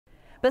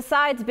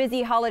Besides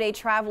busy holiday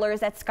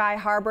travelers at Sky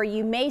Harbor,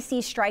 you may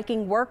see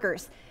striking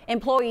workers.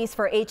 Employees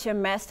for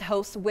HMS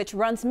Host, which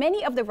runs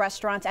many of the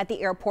restaurants at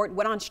the airport,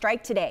 went on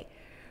strike today.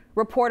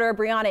 Reporter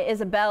Breanna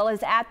Isbell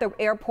is at the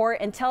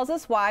airport and tells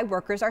us why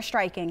workers are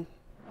striking.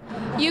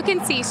 You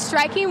can see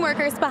striking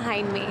workers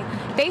behind me.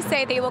 They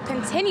say they will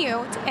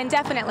continue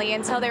indefinitely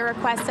until their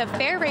requests of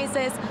fair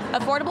raises,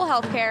 affordable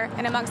health care,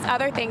 and amongst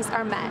other things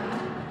are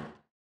met.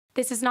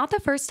 This is not the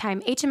first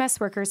time HMS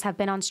workers have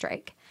been on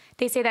strike.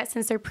 They say that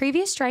since their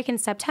previous strike in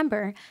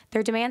September,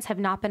 their demands have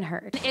not been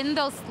heard. In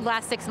those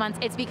last 6 months,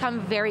 it's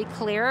become very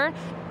clear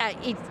at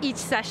each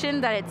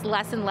session that it's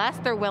less and less.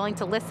 They're willing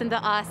to listen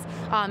to us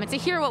and to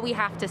hear what we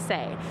have to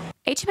say.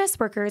 HMS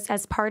workers,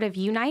 as part of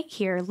Unite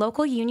Here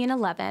Local Union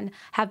 11,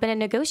 have been in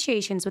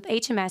negotiations with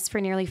HMS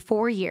for nearly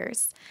 4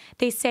 years.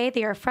 They say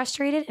they are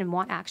frustrated and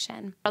want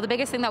action. The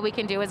biggest thing that we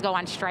can do is go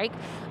on strike.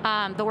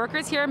 The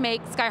workers here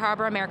make Sky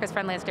Harbor America's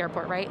friendliest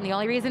airport, right? And the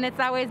only reason it's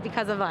that way is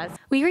because of us.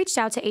 We reached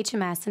out to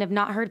HMS and have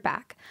not heard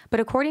back, but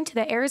according to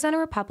the Arizona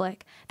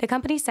Republic, the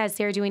company says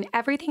they are doing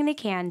everything they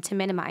can to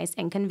minimize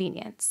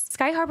inconvenience.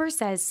 Sky Harbor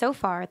says so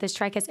far the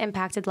strike has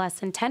impacted less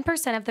than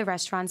 10% of the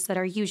restaurants that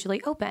are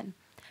usually open.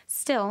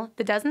 Still,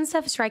 the dozens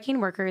of striking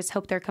workers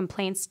hope their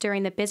complaints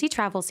during the busy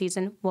travel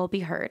season will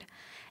be heard.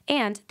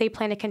 And they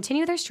plan to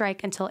continue their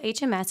strike until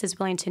HMS is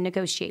willing to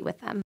negotiate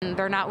with them.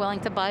 They're not willing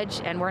to budge,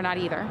 and we're not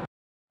either.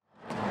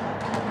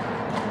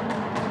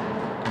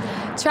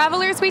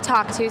 Travelers we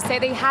talked to say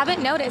they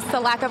haven't noticed the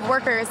lack of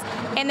workers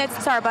in the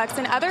Starbucks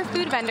and other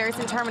food vendors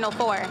in Terminal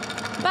 4.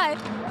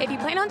 But if you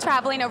plan on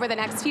traveling over the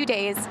next few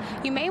days,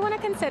 you may want to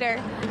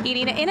consider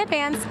eating in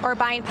advance or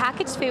buying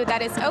packaged food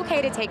that is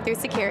okay to take through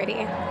security.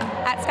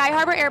 At Sky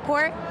Harbor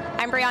Airport,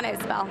 I'm Breanna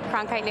Isbell,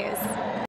 Cronkite News.